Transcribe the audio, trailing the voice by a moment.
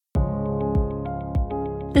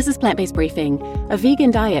This is Plant-Based Briefing, a vegan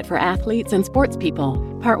diet for athletes and sports people,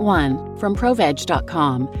 Part 1, from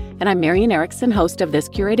ProVeg.com. And I'm Marian Erickson, host of this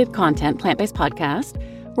curated content plant-based podcast,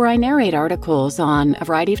 where I narrate articles on a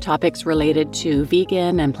variety of topics related to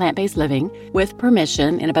vegan and plant-based living, with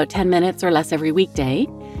permission in about 10 minutes or less every weekday.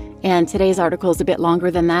 And today's article is a bit longer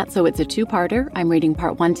than that, so it's a two-parter. I'm reading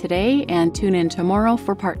Part 1 today, and tune in tomorrow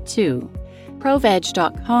for Part 2.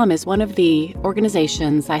 ProVeg.com is one of the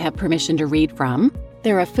organizations I have permission to read from.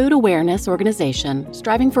 They're a food awareness organization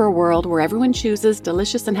striving for a world where everyone chooses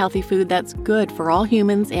delicious and healthy food that's good for all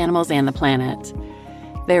humans, animals, and the planet.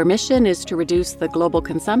 Their mission is to reduce the global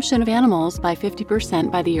consumption of animals by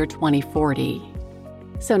 50% by the year 2040.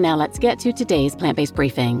 So now let's get to today's plant-based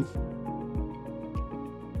briefing.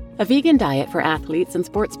 A vegan diet for athletes and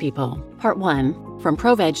sports people, Part 1, from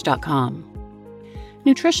ProVeg.com.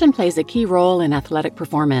 Nutrition plays a key role in athletic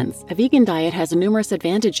performance. A vegan diet has numerous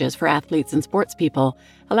advantages for athletes and sports people,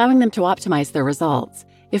 allowing them to optimize their results.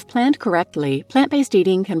 If planned correctly, plant-based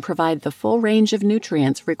eating can provide the full range of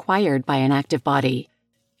nutrients required by an active body.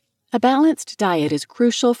 A balanced diet is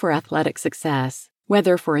crucial for athletic success.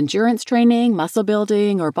 Whether for endurance training, muscle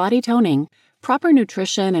building, or body toning, proper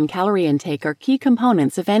nutrition and calorie intake are key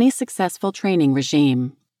components of any successful training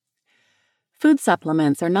regime. Food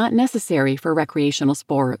supplements are not necessary for recreational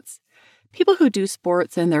sports. People who do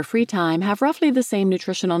sports in their free time have roughly the same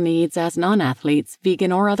nutritional needs as non-athletes,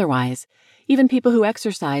 vegan or otherwise. Even people who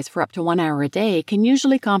exercise for up to 1 hour a day can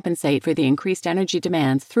usually compensate for the increased energy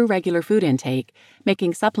demands through regular food intake,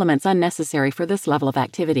 making supplements unnecessary for this level of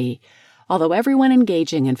activity, although everyone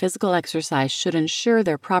engaging in physical exercise should ensure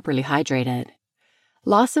they're properly hydrated.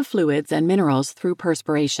 Loss of fluids and minerals through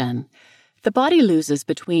perspiration. The body loses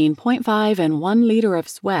between 0.5 and 1 liter of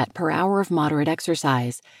sweat per hour of moderate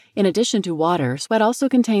exercise. In addition to water, sweat also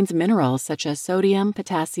contains minerals such as sodium,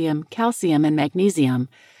 potassium, calcium, and magnesium.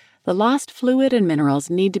 The lost fluid and minerals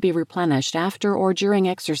need to be replenished after or during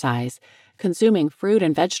exercise. Consuming fruit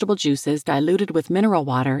and vegetable juices diluted with mineral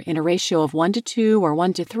water in a ratio of 1:2 or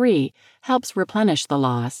 1:3 helps replenish the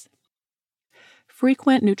loss.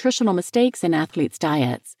 Frequent nutritional mistakes in athletes'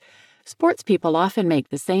 diets. Sports people often make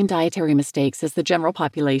the same dietary mistakes as the general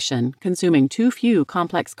population, consuming too few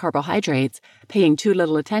complex carbohydrates, paying too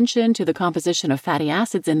little attention to the composition of fatty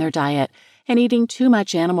acids in their diet, and eating too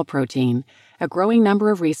much animal protein. A growing number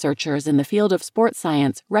of researchers in the field of sports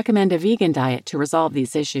science recommend a vegan diet to resolve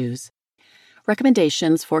these issues.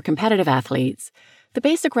 Recommendations for competitive athletes. The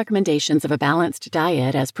basic recommendations of a balanced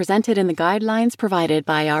diet, as presented in the guidelines provided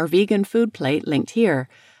by our vegan food plate linked here,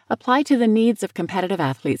 apply to the needs of competitive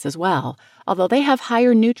athletes as well, although they have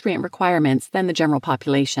higher nutrient requirements than the general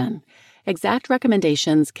population. Exact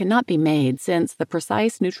recommendations cannot be made since the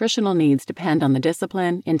precise nutritional needs depend on the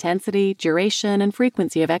discipline, intensity, duration, and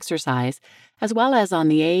frequency of exercise, as well as on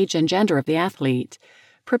the age and gender of the athlete.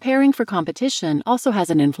 Preparing for competition also has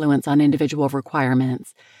an influence on individual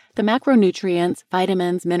requirements. The macronutrients,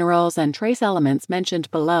 vitamins, minerals, and trace elements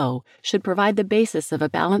mentioned below should provide the basis of a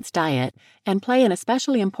balanced diet and play an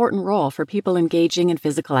especially important role for people engaging in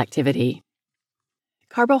physical activity.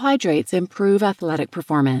 Carbohydrates improve athletic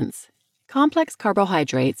performance. Complex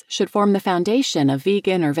carbohydrates should form the foundation of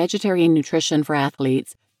vegan or vegetarian nutrition for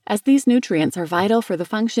athletes, as these nutrients are vital for the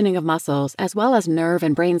functioning of muscles as well as nerve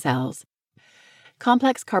and brain cells.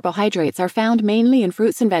 Complex carbohydrates are found mainly in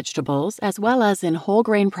fruits and vegetables, as well as in whole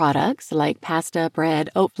grain products like pasta, bread,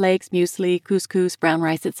 oat flakes, muesli, couscous, brown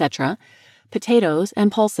rice, etc., potatoes,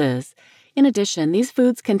 and pulses. In addition, these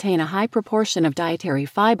foods contain a high proportion of dietary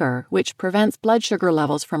fiber, which prevents blood sugar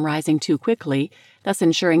levels from rising too quickly, thus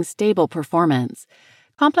ensuring stable performance.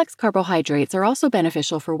 Complex carbohydrates are also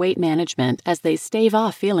beneficial for weight management as they stave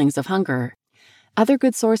off feelings of hunger. Other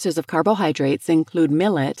good sources of carbohydrates include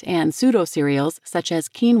millet and pseudo-cereals such as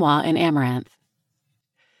quinoa and amaranth.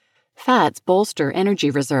 Fats bolster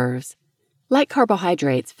energy reserves. Like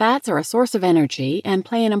carbohydrates, fats are a source of energy and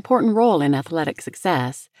play an important role in athletic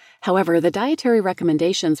success. However, the dietary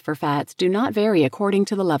recommendations for fats do not vary according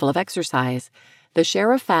to the level of exercise. The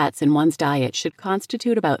share of fats in one's diet should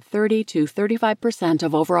constitute about 30 to 35%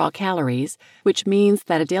 of overall calories, which means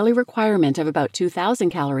that a daily requirement of about 2,000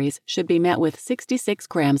 calories should be met with 66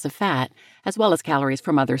 grams of fat, as well as calories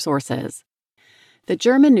from other sources. The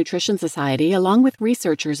German Nutrition Society, along with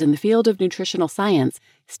researchers in the field of nutritional science,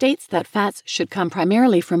 states that fats should come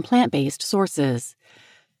primarily from plant-based sources.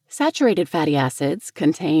 Saturated fatty acids,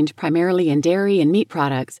 contained primarily in dairy and meat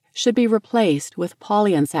products, should be replaced with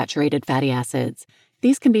polyunsaturated fatty acids.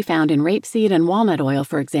 These can be found in rapeseed and walnut oil,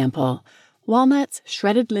 for example. Walnuts,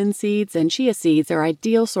 shredded linseeds, and chia seeds are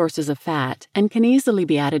ideal sources of fat and can easily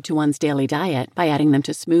be added to one's daily diet by adding them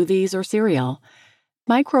to smoothies or cereal.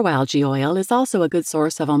 Microalgae oil is also a good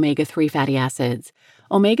source of omega-3 fatty acids.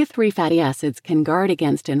 Omega-3 fatty acids can guard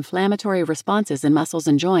against inflammatory responses in muscles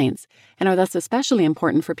and joints, and are thus especially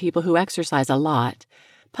important for people who exercise a lot.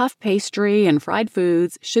 Puff pastry and fried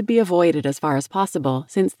foods should be avoided as far as possible,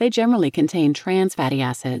 since they generally contain trans fatty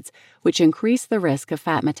acids, which increase the risk of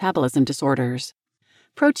fat metabolism disorders.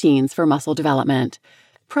 Proteins for muscle development.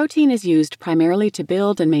 Protein is used primarily to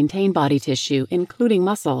build and maintain body tissue, including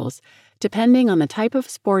muscles. Depending on the type of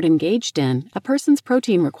sport engaged in, a person's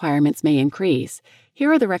protein requirements may increase.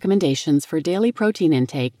 Here are the recommendations for daily protein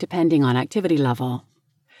intake depending on activity level.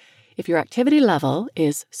 If your activity level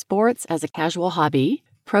is sports as a casual hobby,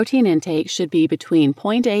 protein intake should be between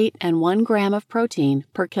 0.8 and 1 gram of protein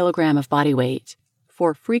per kilogram of body weight.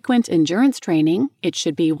 For frequent endurance training, it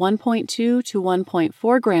should be 1.2 to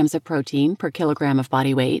 1.4 grams of protein per kilogram of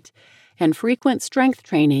body weight, and frequent strength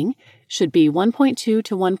training should be 1.2 to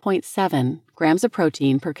 1.7 grams of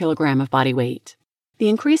protein per kilogram of body weight. The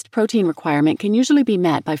increased protein requirement can usually be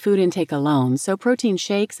met by food intake alone, so protein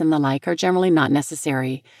shakes and the like are generally not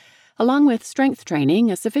necessary. Along with strength training,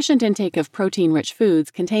 a sufficient intake of protein-rich foods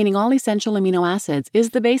containing all essential amino acids is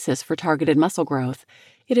the basis for targeted muscle growth.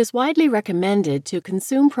 It is widely recommended to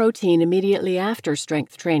consume protein immediately after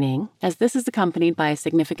strength training, as this is accompanied by a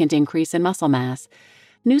significant increase in muscle mass.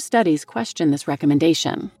 New studies question this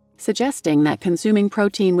recommendation, suggesting that consuming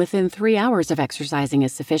protein within 3 hours of exercising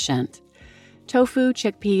is sufficient. Tofu,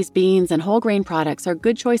 chickpeas, beans, and whole grain products are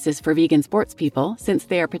good choices for vegan sports people since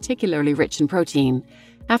they are particularly rich in protein.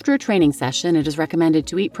 After a training session, it is recommended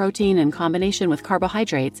to eat protein in combination with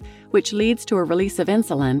carbohydrates, which leads to a release of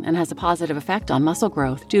insulin and has a positive effect on muscle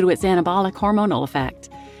growth due to its anabolic hormonal effect.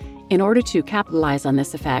 In order to capitalize on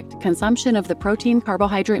this effect, consumption of the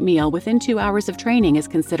protein-carbohydrate meal within 2 hours of training is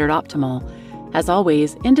considered optimal. As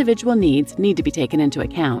always, individual needs need to be taken into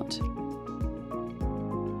account.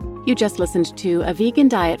 You just listened to A Vegan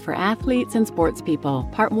Diet for Athletes and Sports People,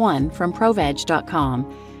 Part 1 from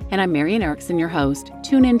ProVeg.com. And I'm Marian Erickson, your host.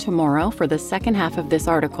 Tune in tomorrow for the second half of this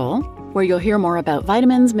article, where you'll hear more about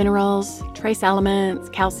vitamins, minerals, trace elements,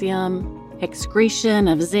 calcium, excretion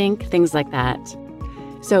of zinc, things like that.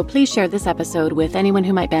 So please share this episode with anyone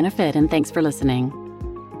who might benefit, and thanks for listening.